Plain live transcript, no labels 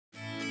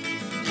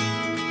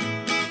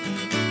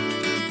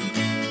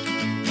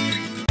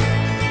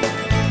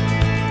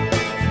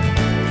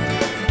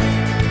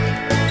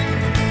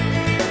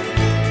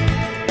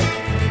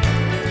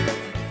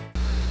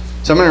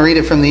So I'm going to read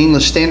it from the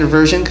English Standard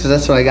Version because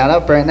that's what I got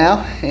up right now.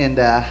 And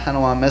I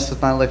don't want to mess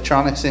with my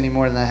electronics any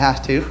more than I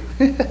have to.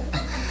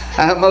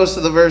 I have most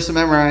of the verse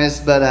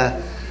memorized, but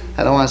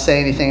I don't want to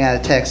say anything out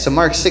of text. So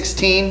Mark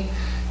 16,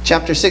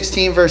 chapter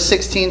 16, verse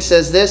 16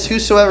 says this: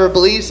 "Whosoever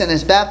believes and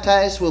is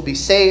baptized will be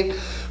saved.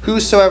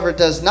 Whosoever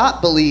does not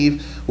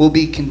believe will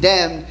be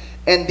condemned.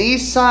 And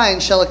these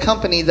signs shall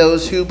accompany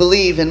those who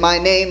believe. In my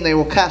name they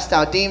will cast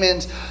out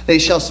demons. They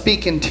shall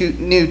speak into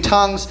new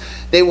tongues.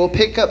 They will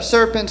pick up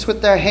serpents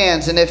with their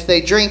hands. And if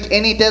they drink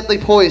any deadly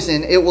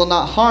poison, it will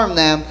not harm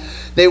them.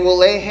 They will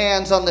lay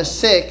hands on the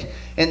sick,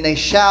 and they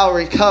shall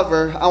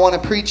recover." I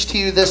want to preach to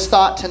you this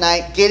thought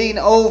tonight: getting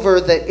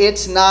over the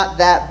 "it's not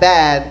that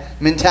bad"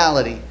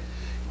 mentality.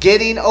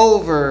 Getting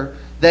over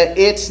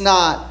the "it's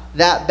not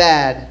that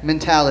bad"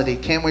 mentality.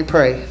 Can we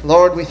pray?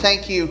 Lord, we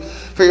thank you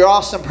for your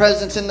awesome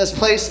presence in this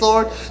place,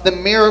 Lord. The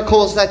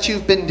miracles that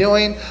you've been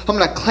doing, I'm going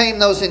to claim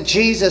those in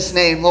Jesus'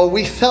 name, Lord.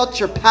 We felt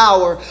your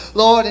power,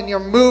 Lord, and your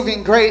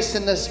moving grace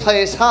in this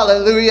place.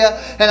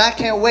 Hallelujah. And I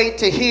can't wait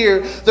to hear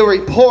the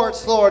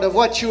reports, Lord, of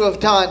what you have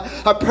done.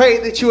 I pray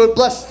that you would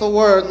bless the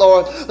word,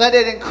 Lord. Let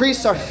it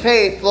increase our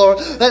faith, Lord.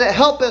 Let it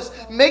help us,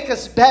 make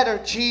us better,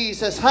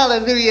 Jesus.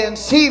 Hallelujah. And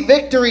see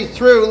victory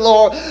through,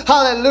 Lord.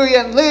 Hallelujah.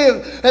 And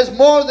live as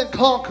more than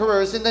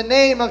conquerors in the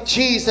name of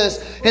Jesus.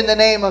 In the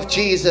name of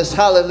Jesus.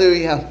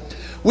 Hallelujah.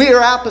 We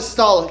are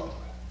apostolic.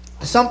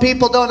 Some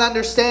people don't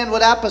understand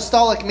what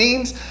apostolic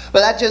means, but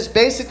that just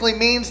basically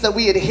means that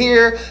we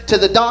adhere to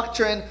the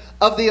doctrine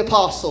of the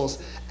apostles,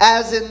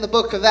 as in the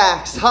book of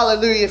Acts.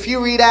 Hallelujah. If you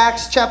read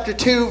Acts chapter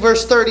 2,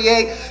 verse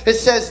 38, it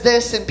says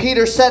this: "And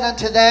Peter said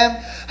unto them,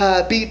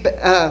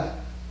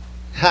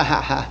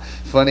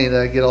 funny that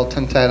I get all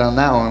tongue-tied on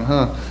that one,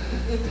 huh?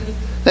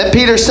 Then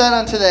Peter said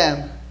unto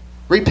them,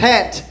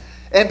 Repent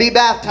and be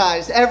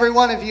baptized, every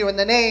one of you, in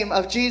the name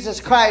of Jesus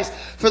Christ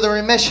for the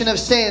remission of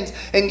sins,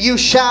 and you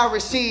shall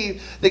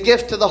receive the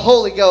gift of the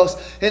Holy Ghost.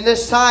 And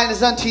this sign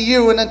is unto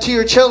you and unto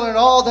your children,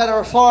 all that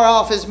are far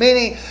off, as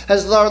many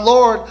as our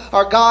Lord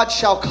our God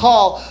shall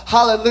call."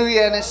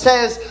 Hallelujah. And it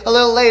says a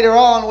little later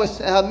on, with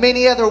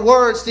many other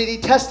words did he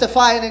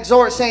testify and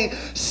exhort, saying,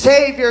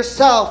 "Save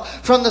yourself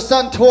from this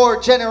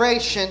untoward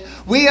generation."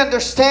 We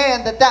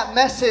understand that that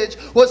message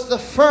was the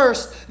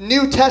first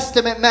New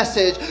Testament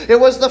message. It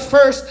was the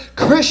first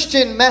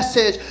Christian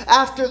message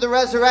after the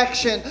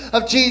resurrection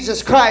of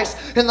Jesus Christ.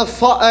 And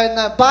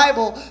the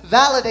Bible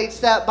validates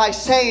that by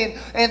saying,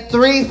 "And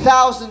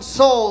 3,000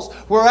 souls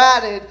were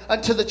added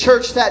unto the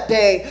church that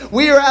day."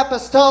 We are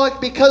apostolic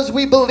because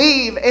we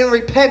believe in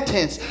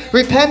repentance.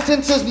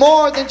 Repentance is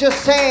more than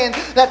just saying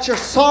that you're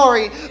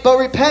sorry, but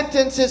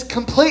repentance is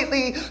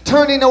completely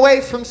turning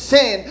away from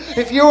sin.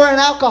 If you were an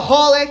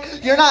alcoholic,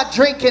 you're not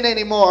drinking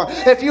anymore.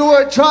 If you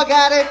were a drug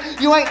addict,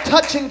 you ain't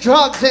touching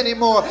drugs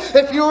anymore.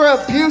 If you were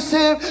abusive,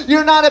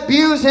 you're not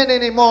abusing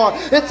anymore.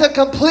 It's a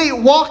complete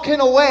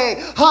walking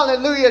away.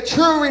 Hallelujah.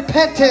 True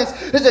repentance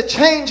is a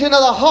changing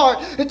of the heart.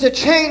 It's a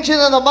changing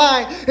of the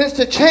mind. It's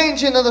a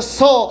changing of the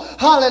soul.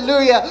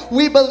 Hallelujah.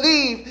 We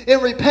believe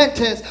in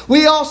repentance.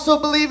 We also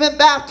believe in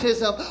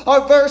baptism.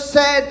 Our verse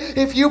said,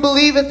 "If you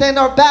believeth and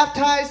are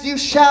baptized, you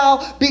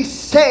shall be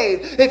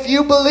saved. If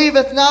you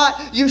believeth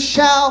not, you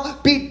shall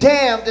be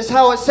damned," is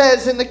how it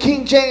says in the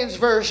King James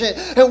Version.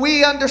 And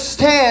we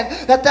understand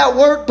that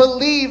word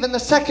 "believe" in the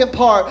second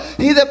part,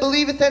 "He that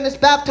believeth and is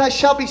baptized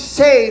shall be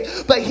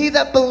saved." But "he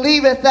that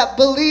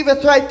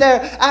believeth right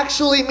there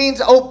actually means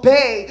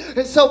obey.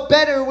 And so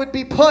better would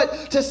be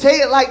put to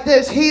say it like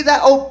this: "He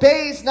that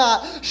obeys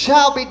not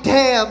shall be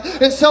damned."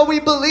 And so we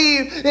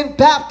believe in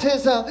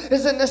baptism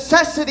is a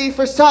necessity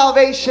for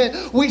salvation.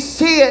 We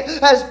see it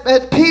as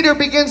Peter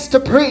begins to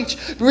preach,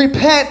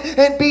 "Repent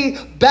and be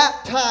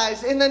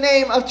baptized in the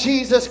name of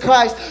Jesus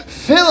Christ."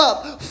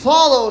 Philip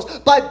follows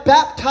by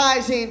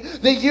baptizing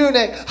the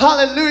eunuch.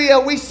 Hallelujah.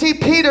 We see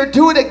Peter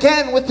do it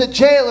again with the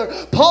jailer.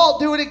 Paul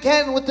do it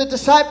again with the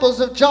disciples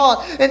of John.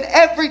 And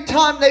every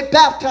time they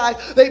baptize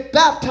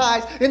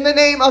in the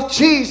name of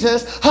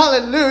Jesus.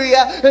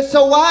 Hallelujah. And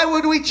so why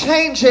would we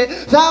change it?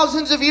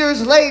 Thousands of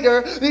years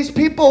later, these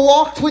people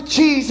walked with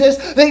Jesus.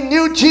 They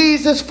knew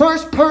Jesus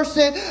first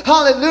person.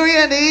 Hallelujah.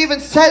 And it even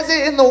says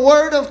it in the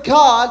Word of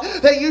God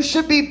that you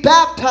should be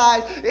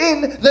baptized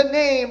in the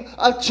name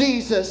of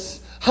Jesus.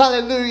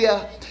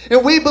 Hallelujah.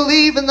 And we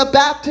believe in the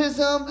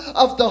baptism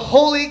of the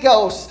Holy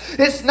Ghost.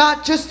 It's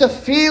not just a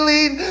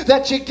feeling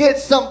that you get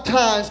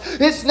sometimes.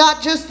 It's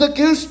not just the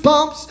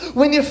goosebumps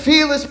when you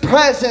feel His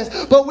presence.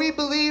 But we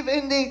believe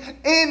in the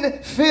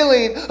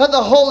infilling of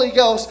the Holy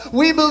Ghost.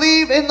 We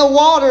believe in the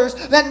waters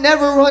that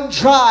never run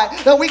dry,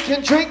 that we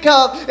can drink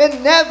of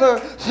and never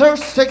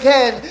thirst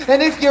again.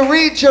 And if you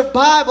read your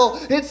Bible,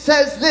 it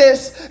says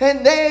this: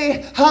 "And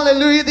they,"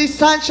 hallelujah, "these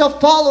signs shall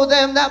follow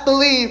them that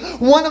believe."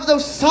 One of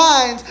those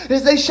signs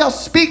is they shall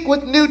speak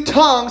with new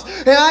tongues.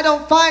 And I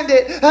don't find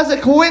it as a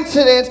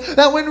coincidence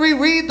that when we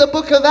read the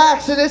book of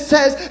Acts and it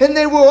says, "And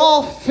they were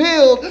all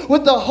filled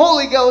with the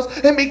Holy Ghost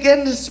and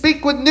began to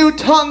speak with new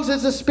tongues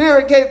as the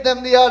Spirit gave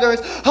them the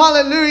utterance."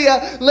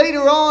 Hallelujah.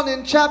 Later on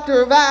in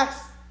chapter of Acts,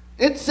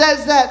 It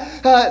says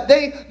that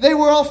they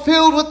were all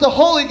filled with the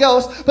Holy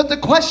Ghost. But the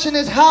question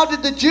is, how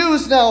did the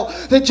Jews know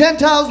the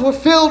Gentiles were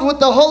filled with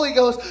the Holy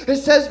Ghost? It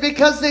says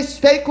because they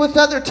spake with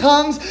other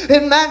tongues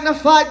and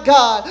magnified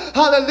God.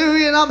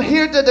 Hallelujah. And I'm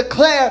here to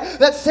declare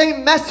that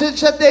same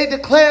message that they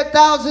declared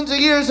thousands of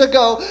years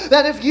ago.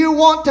 That if you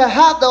want to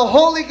have the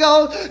Holy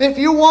Ghost, if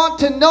you want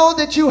to know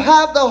that you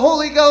have the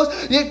Holy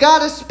Ghost, you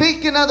got to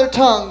speak in other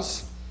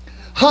tongues.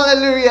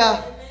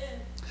 Hallelujah.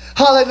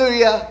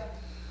 Hallelujah.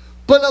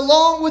 But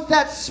along with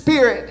that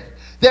Spirit,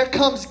 there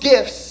comes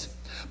gifts.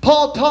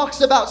 Paul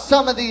talks about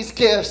some of these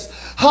gifts.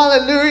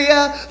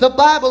 Hallelujah. The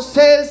Bible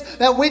says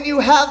that when you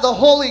have the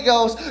Holy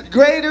Ghost,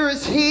 greater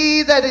is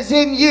He that is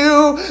in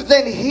you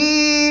than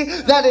he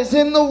that is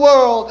in the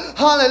world.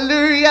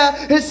 Hallelujah.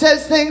 It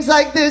says things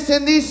like this,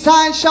 and these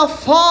signs shall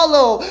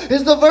follow,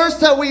 is the verse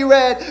that we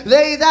read.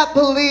 They that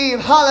believe.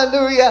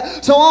 Hallelujah.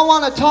 So I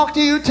want to talk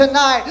to you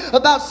tonight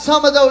about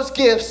some of those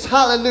gifts.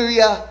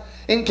 Hallelujah.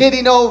 And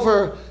getting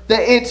over the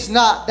it's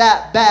not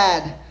that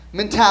bad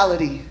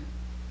mentality.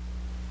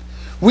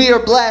 We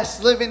are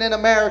blessed living in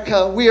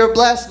America. We are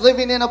blessed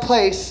living in a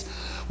place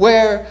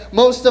where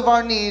most of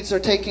our needs are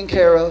taken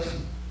care of.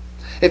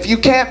 If you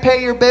can't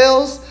pay your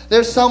bills,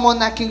 there's someone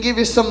that can give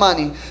you some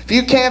money. If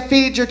you can't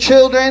feed your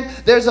children,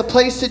 there's a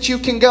place that you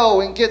can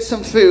go and get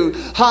some food.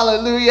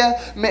 Hallelujah.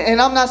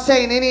 And I'm not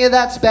saying any of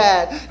that's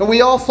bad. And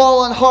we all fall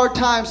on hard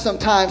times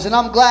sometimes. And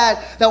I'm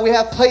glad that we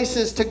have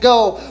places to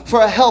go for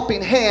a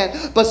helping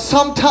hand. But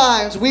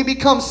sometimes we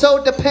become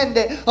so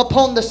dependent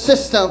upon the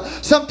system.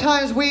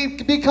 Sometimes we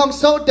become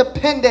so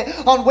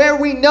dependent on where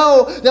we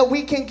know that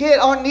we can get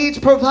our needs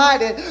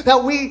provided,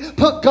 that we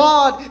put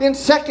God in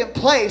second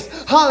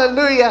place.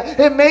 Hallelujah.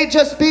 It may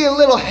just be a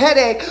little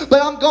headache,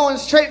 but I'm going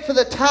straight for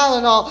the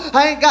Tylenol.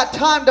 I ain't got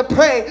time to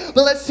pray,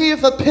 but let's see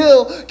if a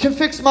pill can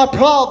fix my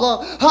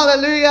problem.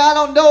 Hallelujah. I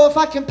don't know if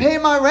I can pay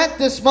my rent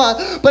this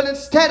month, but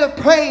instead of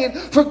praying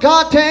for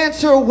God to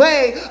answer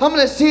away, I'm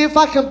going to see if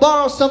I can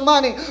borrow some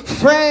money.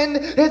 Friend,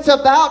 it's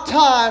about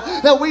time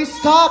that we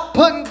stop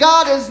putting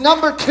God as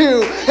number 2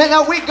 and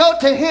that we go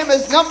to Him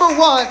as number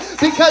 1,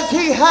 because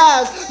He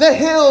has the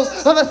hills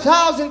of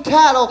 1,000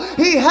 cattle.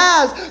 He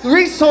has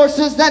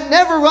resources that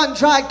never run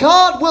dry.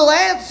 God will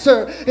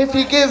answer if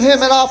you give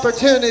Him an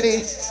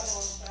opportunity.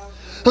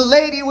 A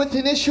lady with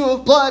an issue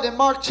of blood in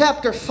Mark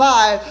chapter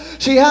 5.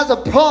 She has a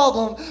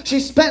problem. She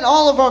spent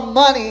all of her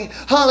money.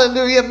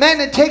 Hallelujah. Men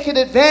had taken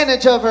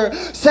advantage of her.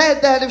 Said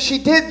that if she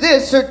did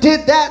this or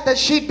did that, that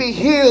she'd be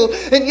healed.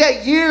 And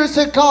yet years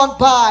have gone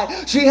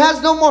by. She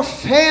has no more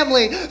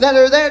family that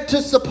are there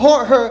to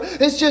support her.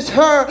 It's just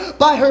her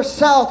by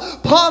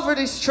herself.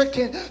 Poverty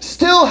stricken.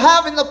 Still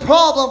having the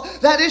problem.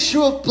 That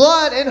issue of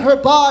blood in her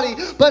body.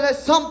 But at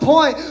some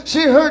point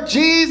she heard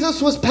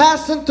Jesus was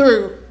passing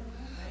through.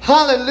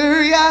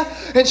 Hallelujah.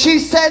 And she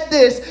said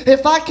this,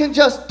 if I can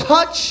just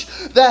touch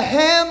the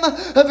hem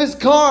of His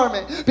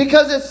garment.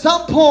 Because at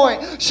some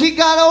point she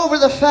got over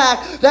the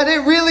fact that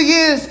it really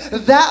is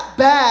that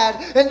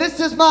bad. And this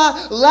is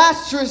my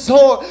last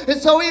resort. And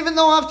so even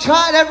though I've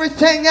tried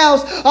everything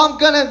else, I'm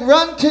going to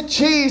run to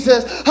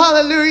Jesus.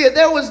 Hallelujah.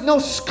 There was no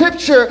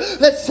scripture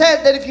that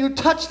said that if you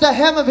touch the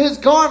hem of His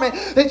garment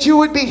that you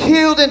would be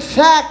healed. In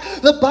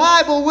fact, the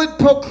Bible would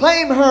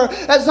proclaim her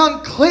as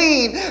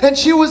unclean. And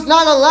she was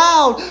not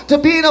allowed to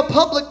be in a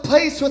public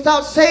place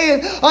without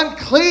saying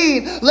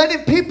unclean,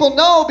 letting people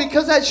know,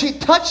 because as she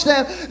touched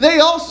them,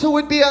 they also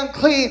would be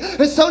unclean.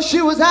 And so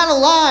she was out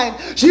of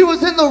line. She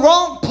was in the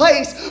wrong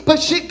place, but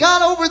she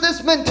got over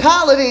this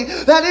mentality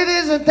that it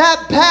isn't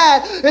that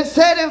bad and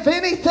said, if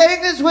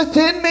anything is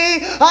within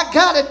me, I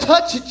gotta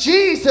touch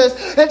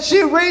Jesus. And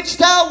she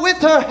reached out with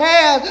her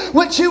hand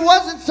when she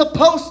wasn't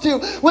supposed to,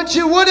 when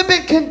she would have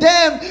been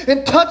condemned,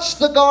 and touched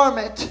the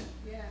garment.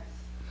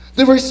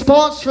 The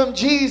response from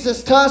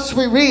Jesus to us,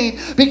 we read,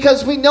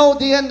 because we know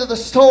the end of the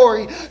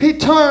story. He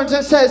turns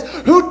and says,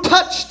 who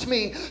touched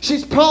me?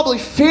 She's probably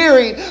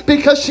fearing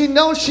because she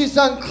knows she's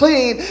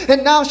unclean.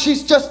 And now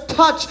she's just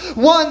touched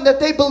one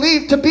that they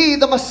believe to be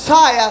the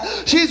Messiah.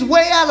 She's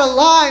way out of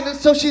line, and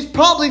so she's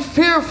probably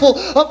fearful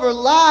of her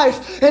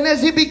life. And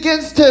as he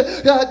begins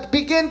to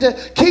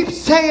keep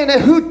saying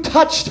it, who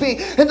touched me?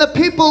 And the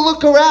people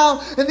look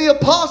around and the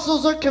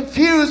apostles are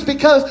confused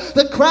because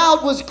the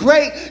crowd was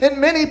great and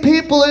many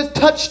people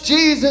touched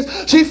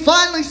Jesus. She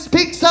finally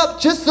speaks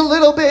up just a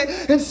little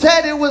bit and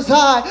said, it was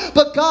I.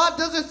 But God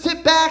doesn't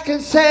sit back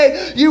and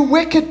say, you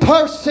wicked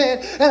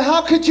person, and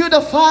how could you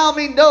defile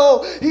me?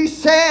 No, He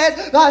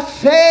said, thy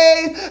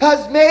faith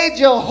has made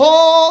you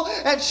whole.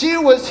 And she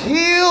was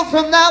healed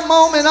from that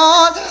moment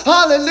on.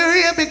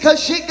 Hallelujah.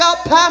 Because she got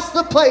past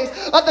the place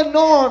of the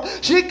norm.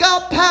 She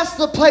got past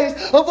the place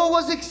of what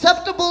was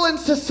acceptable in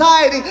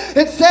society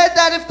and said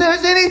that if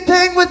there's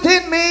anything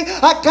within me,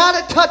 I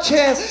gotta touch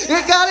Him.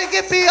 You gotta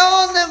get me be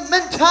on the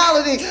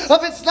mentality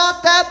of it's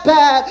not that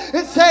bad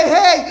and say,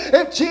 hey,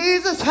 if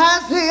Jesus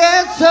has the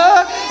answer,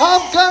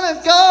 I'm going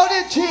to go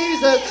to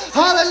Jesus.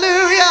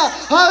 Hallelujah.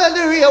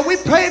 Hallelujah. We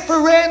prayed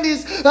for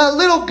Randy's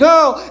little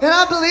girl, and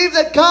I believe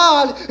that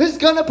God is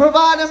going to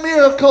provide a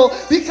miracle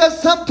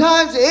because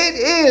sometimes it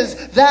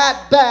is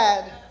that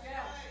bad.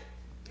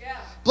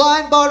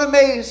 Blind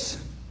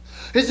Bartimaeus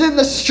is in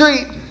the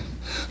street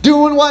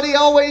doing what he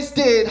always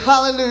did.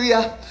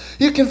 Hallelujah.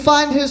 You can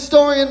find his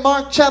story in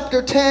Mark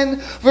chapter 10,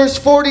 verse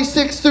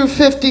 46 through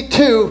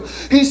 52.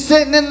 He's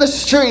sitting in the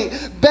street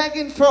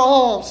begging for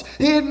alms.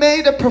 He had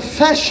made a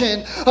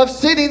profession of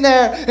sitting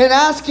there and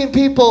asking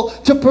people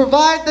to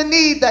provide the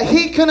need that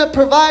he couldn't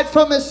provide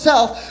from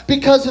himself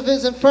because of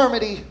his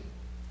infirmity.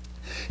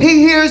 He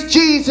hears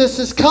Jesus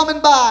is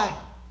coming by,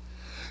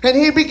 and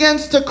he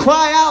begins to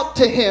cry out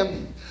to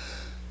him,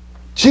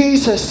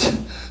 Jesus,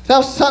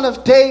 thou son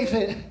of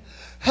David,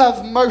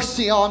 have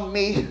mercy on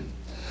me.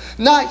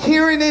 Not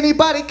hearing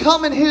anybody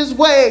coming his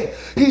way,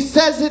 he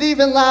says it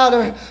even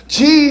louder.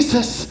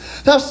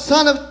 Jesus, thou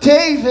son of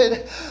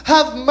David,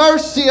 have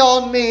mercy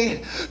on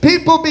me.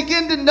 People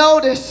begin to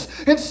notice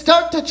and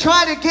start to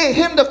try to get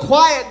him to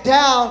quiet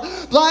down.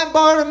 Blind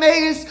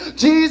Bartimaeus,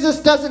 Jesus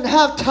doesn't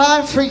have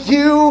time for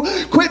you.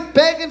 Quit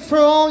begging for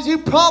alms. You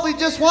probably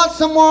just want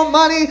some more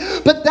money,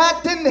 but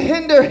that didn't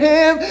hinder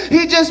him.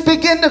 He just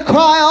began to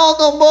cry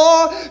all the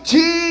more,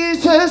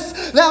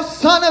 Jesus, thou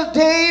son of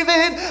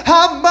David,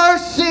 have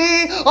mercy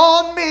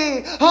on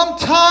me. I'm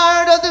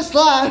tired of this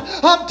life.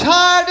 I'm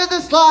tired of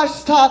this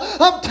lifestyle.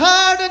 I'm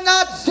tired of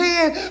not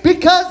seeing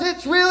because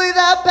it's really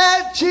that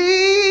bad.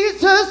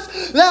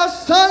 Jesus, thou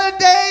son of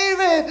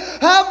David,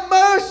 have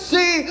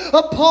mercy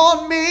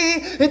upon me.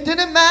 It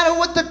didn't matter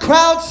what the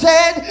crowd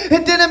said.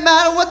 It didn't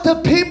matter what the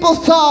people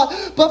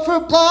thought. But for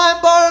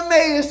blind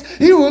Bartimaeus,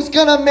 he was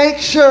going to make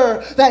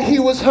sure that he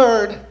was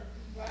heard.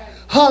 Right.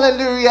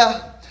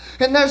 Hallelujah.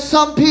 And there's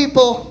some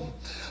people,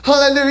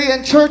 hallelujah,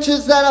 in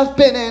churches that I've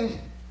been in,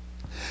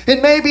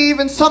 and maybe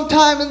even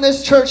sometime in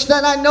this church,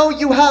 that I know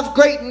you have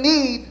great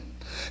need.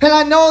 And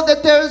I know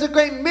that there is a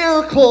great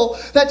miracle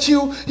that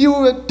you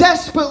are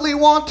desperately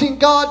wanting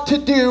God to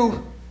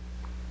do.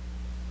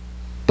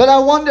 But I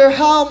wonder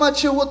how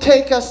much it will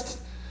take us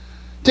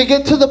to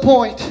get to the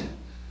point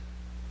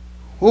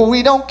where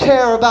we don't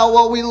care about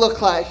what we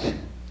look like.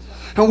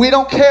 And we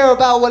don't care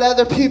about what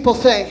other people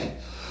think.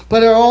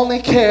 But our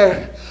only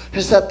care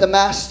is that the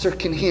Master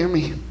can hear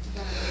me.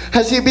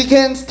 As he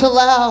begins to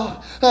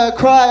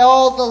cry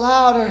all the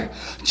louder,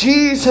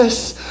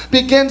 Jesus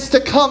begins to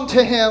come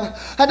to him.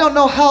 I don't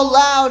know how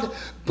loud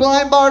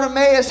blind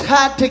Bartimaeus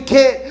had to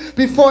get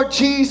before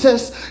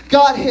Jesus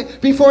got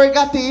before he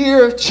got the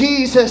ear of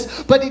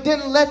Jesus, but he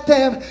didn't let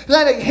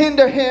it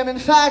hinder him. In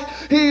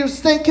fact, he was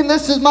thinking,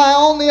 this is my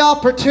only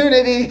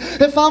opportunity.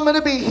 If I'm going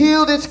to be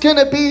healed, it's going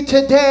to be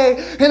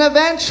today. And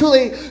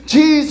eventually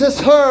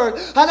Jesus heard.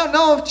 I don't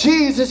know if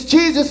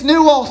Jesus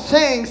knew all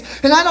things,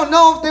 and I don't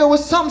know if there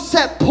was some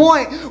set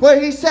point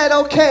where he said,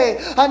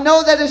 okay, I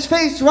know that his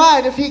faith's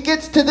right if he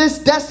gets to this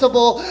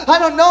decibel. I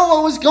don't know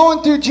what was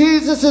going through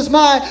Jesus's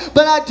mind,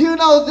 but I do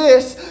know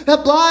this,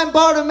 that blind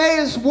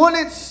Bartimaeus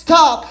wouldn't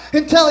stop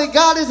until he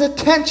got his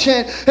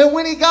attention. And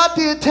when he got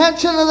the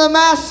attention of the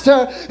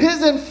Master,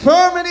 his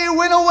infirmity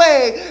went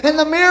away, and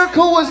the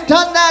miracle was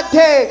done that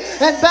day.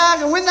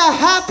 And when that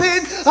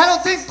happened, I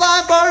don't think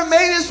blind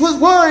Bartimaeus was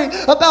worried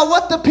about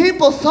what the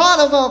people thought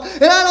of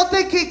him, and I don't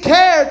think he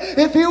cared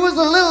if he was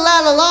a little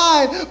out of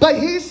line. But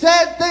he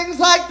said things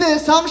like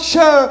this, I'm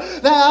sure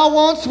that I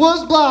once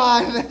was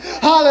blind,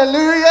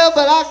 hallelujah,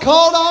 but I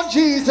called on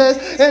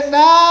Jesus, and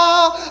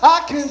now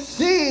I can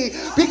see.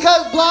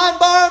 Because blind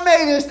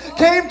Bartimaeus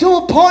came to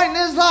a point in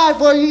his life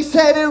where he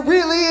said it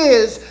really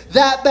is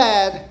that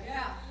bad.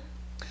 Yeah.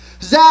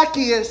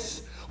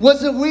 Zacchaeus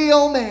was a wee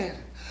old man.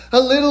 A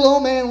little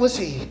old man was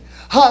he.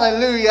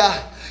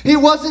 Hallelujah. He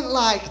wasn't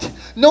liked.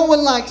 No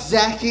one liked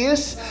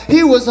Zacchaeus.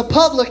 He was a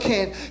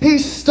publican. He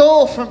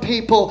stole from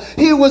people.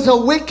 He was a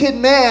wicked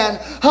man.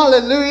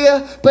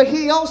 Hallelujah. But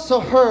he also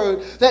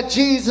heard that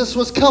Jesus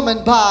was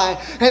coming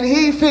by. And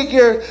he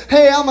figured,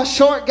 hey, I'm a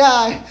short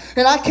guy,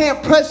 and I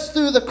can't press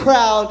through the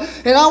crowd,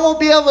 and I won't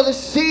be able to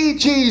see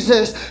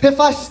Jesus if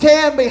I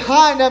stand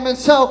behind him. And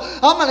so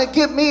I'm going to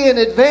get me an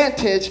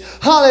advantage.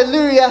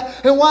 Hallelujah.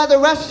 And while the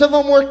rest of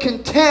them were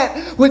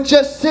content with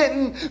just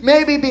sitting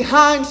maybe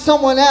behind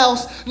someone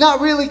else, not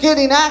really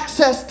getting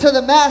access to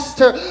the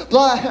Master,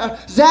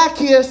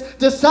 Zacchaeus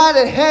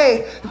decided,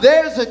 hey,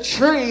 there's a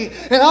tree,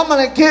 and I'm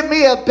going to get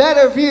me a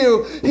better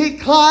view. He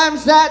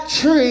climbs that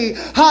tree.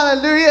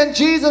 Hallelujah. And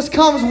Jesus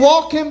comes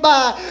walking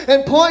by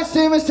and points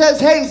to him and says,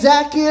 hey,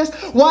 Zacchaeus,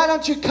 why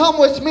don't you come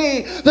with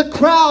me? The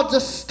crowd's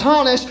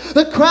astonished.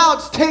 The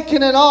crowd's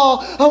taking it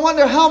all. I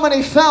wonder how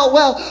many felt,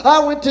 well,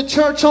 I went to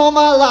church all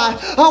my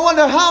life. I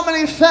wonder how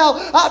many felt,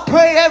 I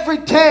pray every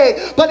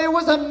day. But it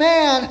was a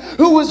man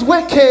who was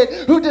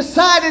wicked, who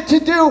decided to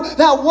do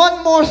that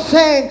one more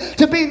thing,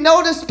 to be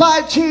noticed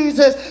by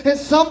Jesus. And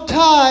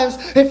sometimes,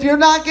 if you're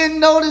not getting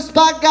noticed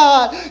by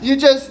God, you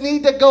just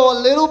need to go a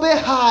little bit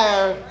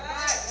higher.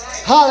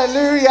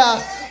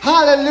 Hallelujah.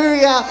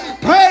 Hallelujah.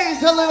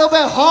 Praise a little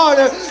bit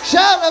harder.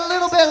 Shout a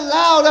little bit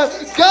louder.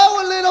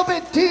 Go a little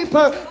bit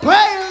deeper.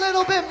 Pray a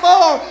little bit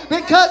more.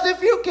 Because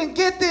if you can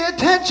get the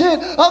attention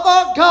of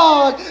our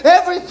God,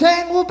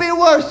 everything will be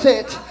worth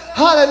it.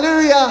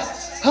 Hallelujah.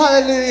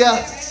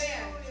 Hallelujah.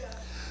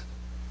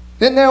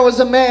 Then there was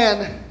a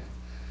man.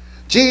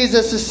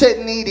 Jesus is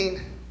sitting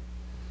eating.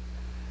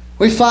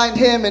 We find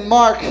him in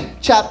Mark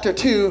chapter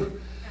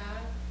 2,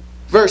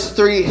 verse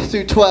 3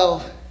 through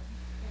 12.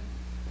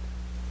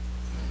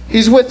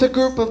 He's with a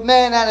group of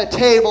men at a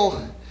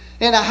table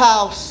in a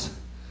house.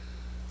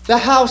 The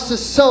house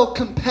is so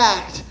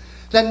compact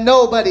that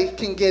nobody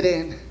can get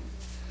in.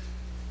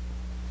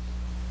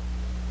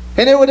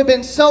 And it would have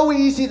been so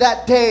easy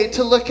that day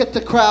to look at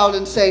the crowd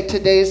and say,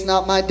 today's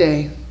not my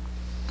day.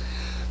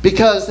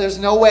 Because there's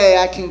no way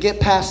I can get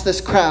past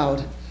this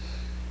crowd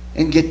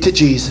and get to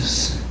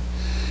Jesus.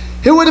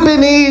 It would have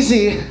been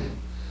easy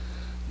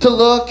to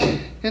look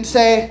and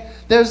say,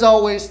 there's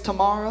always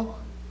tomorrow.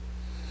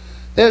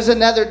 There's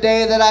another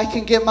day that I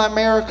can get my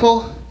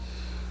miracle.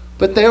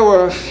 But there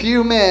were a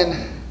few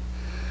men,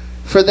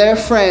 for their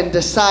friend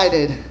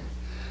decided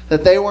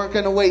that they weren't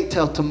going to wait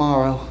till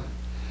tomorrow.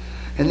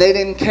 And they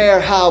didn't care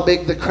how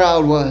big the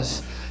crowd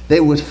was. They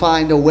would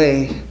find a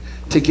way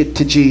to get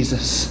to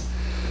Jesus.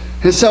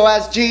 And so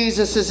as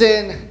Jesus is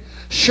in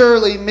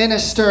Shirley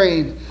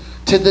ministering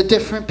to the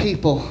different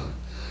people,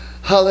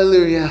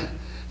 hallelujah,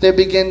 there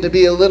began to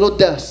be a little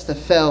dust that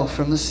fell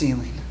from the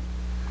ceiling.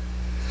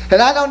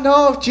 And I don't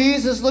know if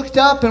Jesus looked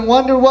up and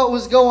wondered what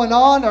was going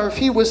on, or if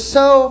he was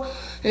so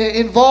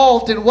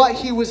involved in what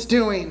he was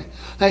doing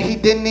that he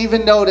didn't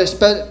even notice.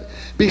 But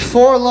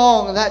before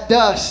long, that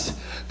dust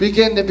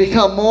began to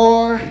become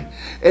more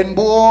and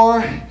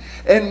more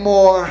and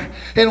more.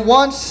 And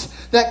once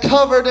that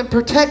covered and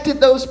protected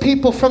those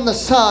people from the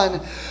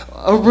sun,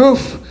 a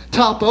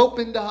rooftop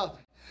opened up.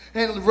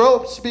 And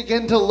ropes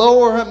began to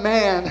lower a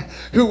man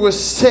who was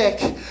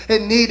sick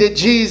and needed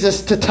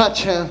Jesus to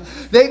touch him.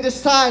 They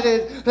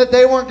decided that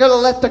they weren't going to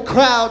let the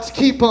crowds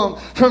keep them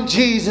from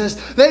Jesus.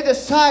 They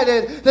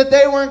decided that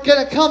they weren't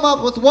going to come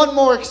up with one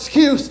more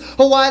excuse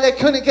of why they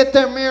couldn't get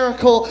their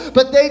miracle.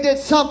 But they did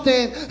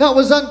something that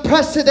was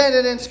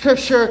unprecedented in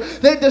Scripture.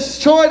 They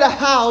destroyed a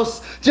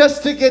house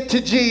just to get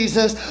to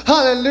Jesus.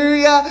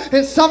 Hallelujah.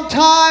 And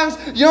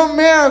sometimes your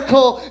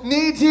miracle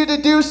needs you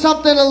to do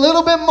something a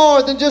little bit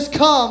more than just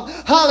come.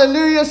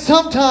 Hallelujah.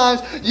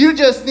 Sometimes you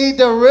just need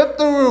to rip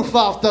the roof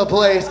off the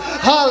place.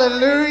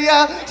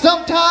 Hallelujah.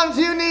 Sometimes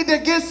you need to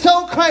get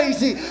so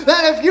crazy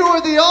that if you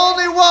are the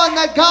only one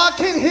that God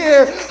can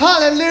hear,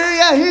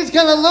 hallelujah, He's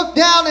going to look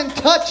down and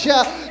touch you.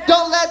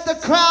 Don't let the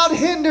crowd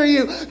hinder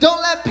you.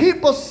 Don't let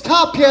people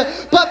stop you.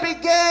 But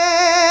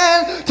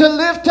begin to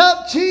lift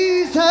up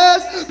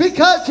Jesus,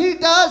 because He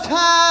does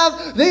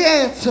have the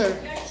answer.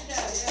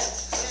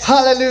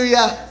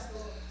 Hallelujah.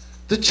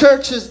 The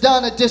church has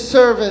done a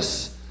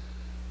disservice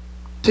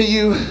to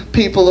you,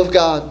 people of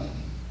God,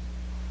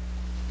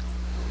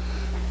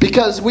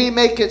 because we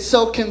make it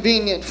so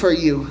convenient for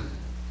you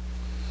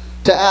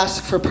to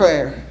ask for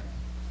prayer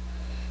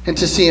and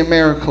to see a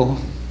miracle.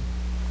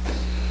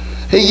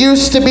 It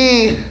used to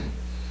be,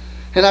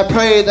 and I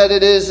pray that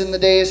it is in the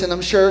days, and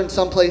I'm sure in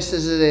some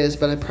places it is,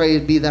 but I pray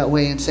it'd be that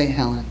way in St.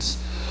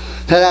 Helens,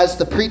 that as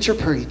the preacher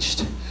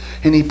preached,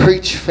 and he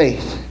preached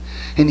faith,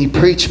 and he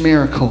preached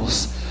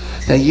miracles,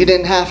 that you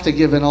didn't have to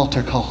give an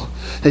altar call,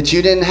 that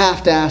you didn't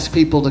have to ask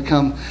people to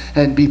come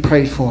and be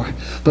prayed for.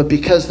 But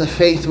because the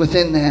faith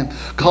within them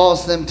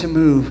caused them to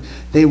move,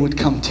 they would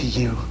come to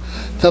you.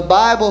 The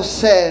Bible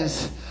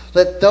says,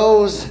 let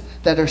those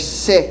that are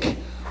sick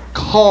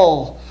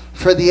call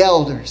for the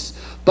elders.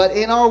 But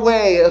in our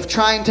way of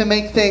trying to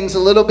make things a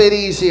little bit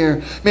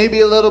easier,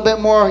 maybe a little bit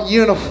more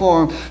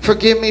uniform,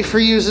 forgive me for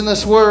using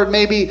this word,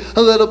 maybe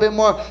a little bit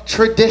more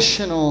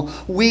traditional,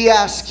 we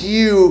ask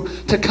you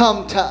to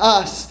come to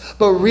us.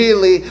 But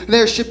really,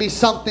 there should be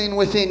something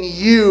within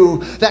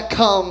you that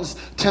comes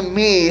to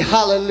me.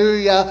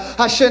 Hallelujah.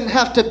 I shouldn't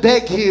have to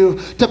beg you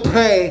to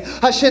pray.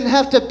 I shouldn't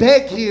have to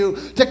beg you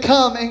to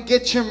come and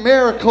get your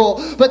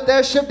miracle. But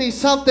there should be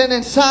something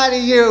inside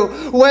of you,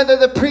 whether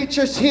the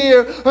preacher's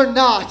here or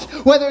not,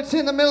 whether it's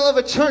in the middle of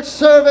a church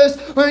service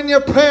or in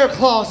your prayer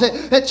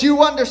closet, that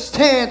you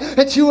understand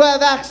that you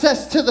have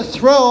access to the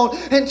throne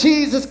and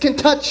Jesus can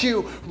touch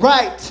you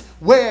right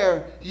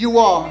where you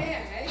are.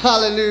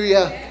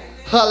 Hallelujah.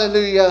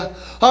 Hallelujah.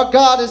 Our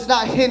God is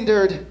not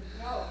hindered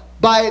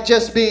by it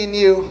just being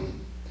you.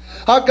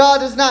 Our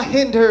God is not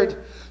hindered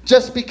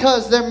just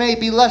because there may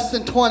be less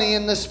than 20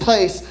 in this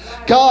place.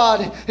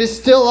 God is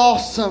still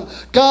awesome.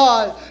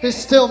 God is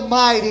still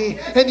mighty.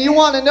 And you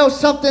want to know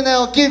something that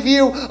will give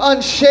you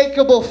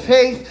unshakable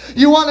faith?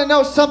 You want to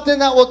know something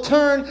that will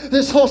turn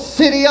this whole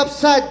city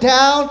upside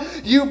down?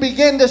 You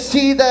begin to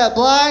see the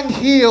blind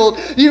healed.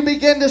 You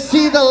begin to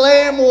see the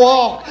lame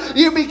walk.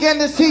 You begin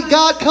to see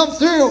God come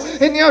through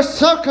in your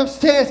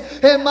circumstance.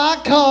 And my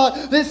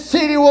God, this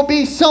city will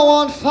be so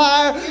on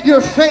fire.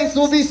 Your faith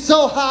will be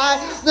so high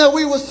that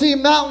we will see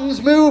mountains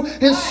mountains move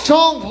and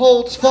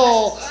strongholds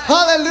fall.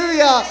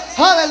 Hallelujah.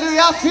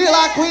 Hallelujah. I feel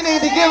like we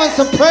need to give him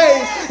some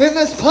praise in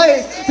this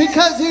place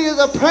because he is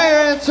a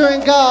prayer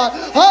answering God.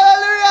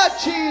 Hallelujah,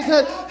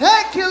 Jesus.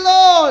 Thank you,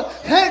 Lord.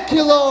 Thank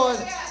you, Lord.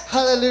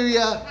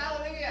 Hallelujah.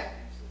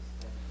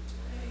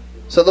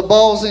 So the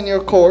ball's in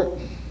your court.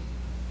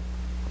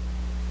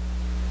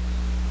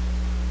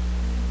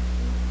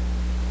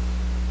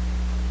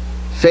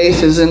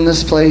 Faith is in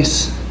this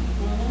place.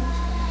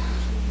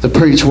 The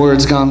preach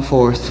word's gone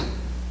forth.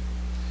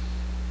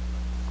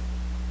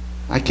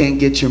 I can't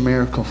get your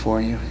miracle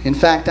for you. In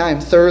fact, I am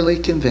thoroughly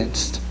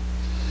convinced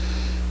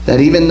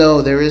that even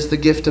though there is the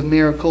gift of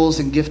miracles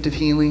and gift of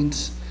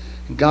healings,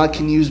 and God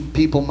can use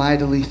people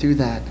mightily through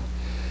that,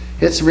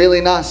 it's really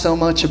not so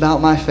much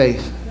about my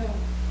faith,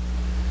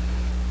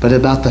 but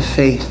about the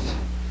faith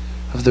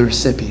of the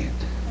recipient.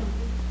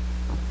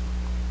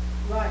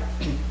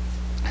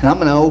 And I'm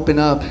going to open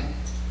up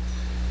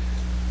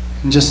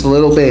in just a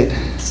little bit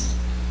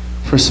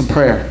for some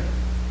prayer.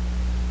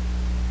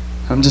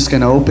 I'm just going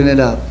to open it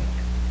up.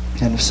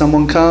 And if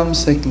someone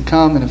comes, they can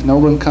come. And if no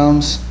one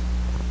comes,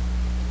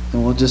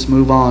 then we'll just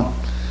move on.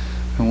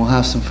 And we'll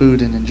have some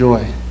food and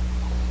enjoy.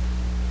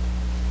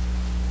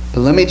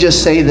 But let me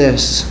just say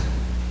this.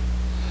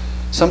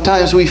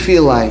 Sometimes we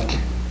feel like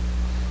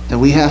that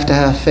we have to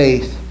have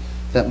faith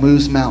that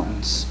moves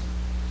mountains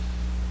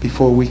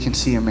before we can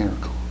see a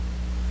miracle.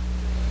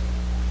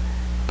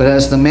 But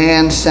as the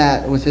man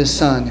sat with his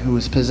son who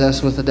was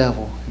possessed with the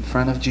devil in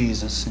front of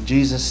Jesus, and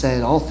Jesus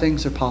said, all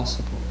things are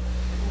possible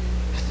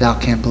if thou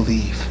can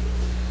believe.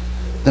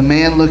 The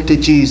man looked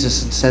at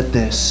Jesus and said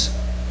this,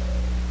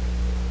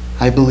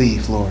 I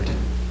believe, Lord,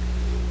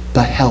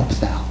 but help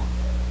thou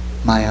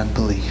my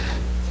unbelief.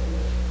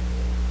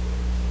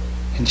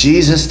 And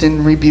Jesus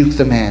didn't rebuke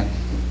the man.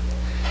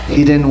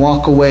 He didn't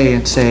walk away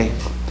and say,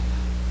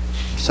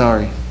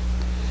 sorry,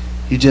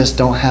 you just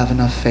don't have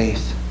enough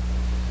faith.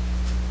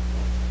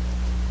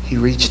 He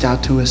reached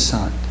out to his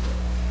son,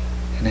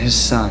 and his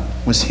son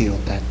was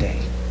healed that day.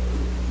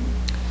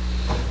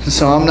 And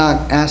so I'm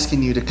not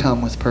asking you to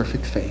come with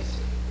perfect faith.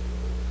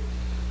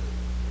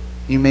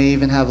 You may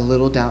even have a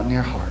little doubt in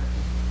your heart,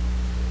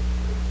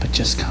 but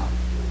just come.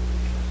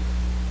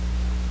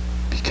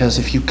 Because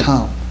if you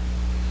come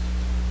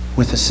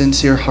with a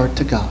sincere heart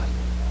to God,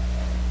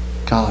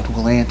 God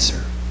will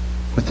answer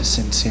with a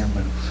sincere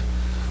move.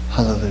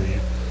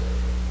 Hallelujah.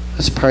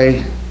 Let's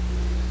pray.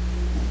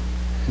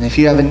 And if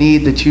you have a need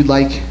that you'd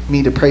like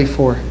me to pray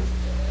for,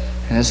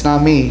 and it's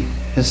not me,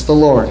 it's the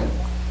Lord.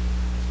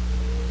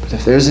 But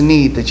if there's a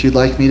need that you'd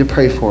like me to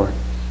pray for,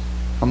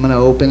 I'm going to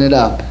open it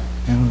up.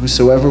 And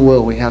whosoever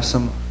will, we have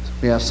some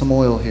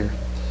oil here.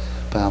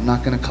 But I'm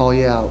not going to call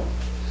you out.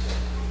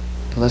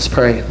 But let's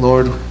pray.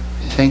 Lord,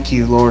 thank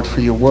you, Lord, for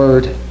your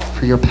word,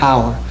 for your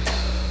power.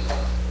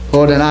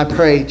 Lord, and I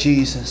pray,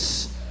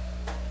 Jesus,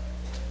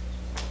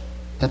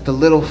 that the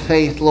little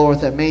faith, Lord,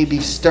 that may be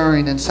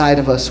stirring inside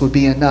of us would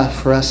be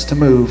enough for us to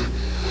move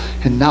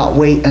and not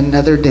wait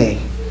another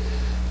day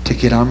to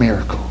get our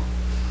miracle.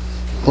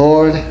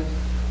 Lord,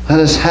 let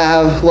us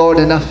have, Lord,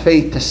 enough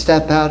faith to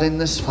step out in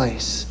this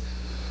place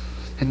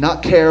and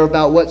not care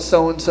about what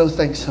so-and-so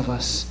thinks of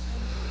us.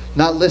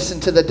 Not listen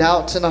to the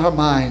doubts in our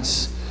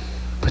minds,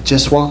 but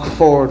just walk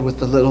forward with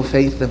the little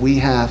faith that we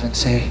have and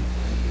say,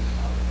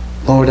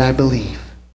 Lord, I believe.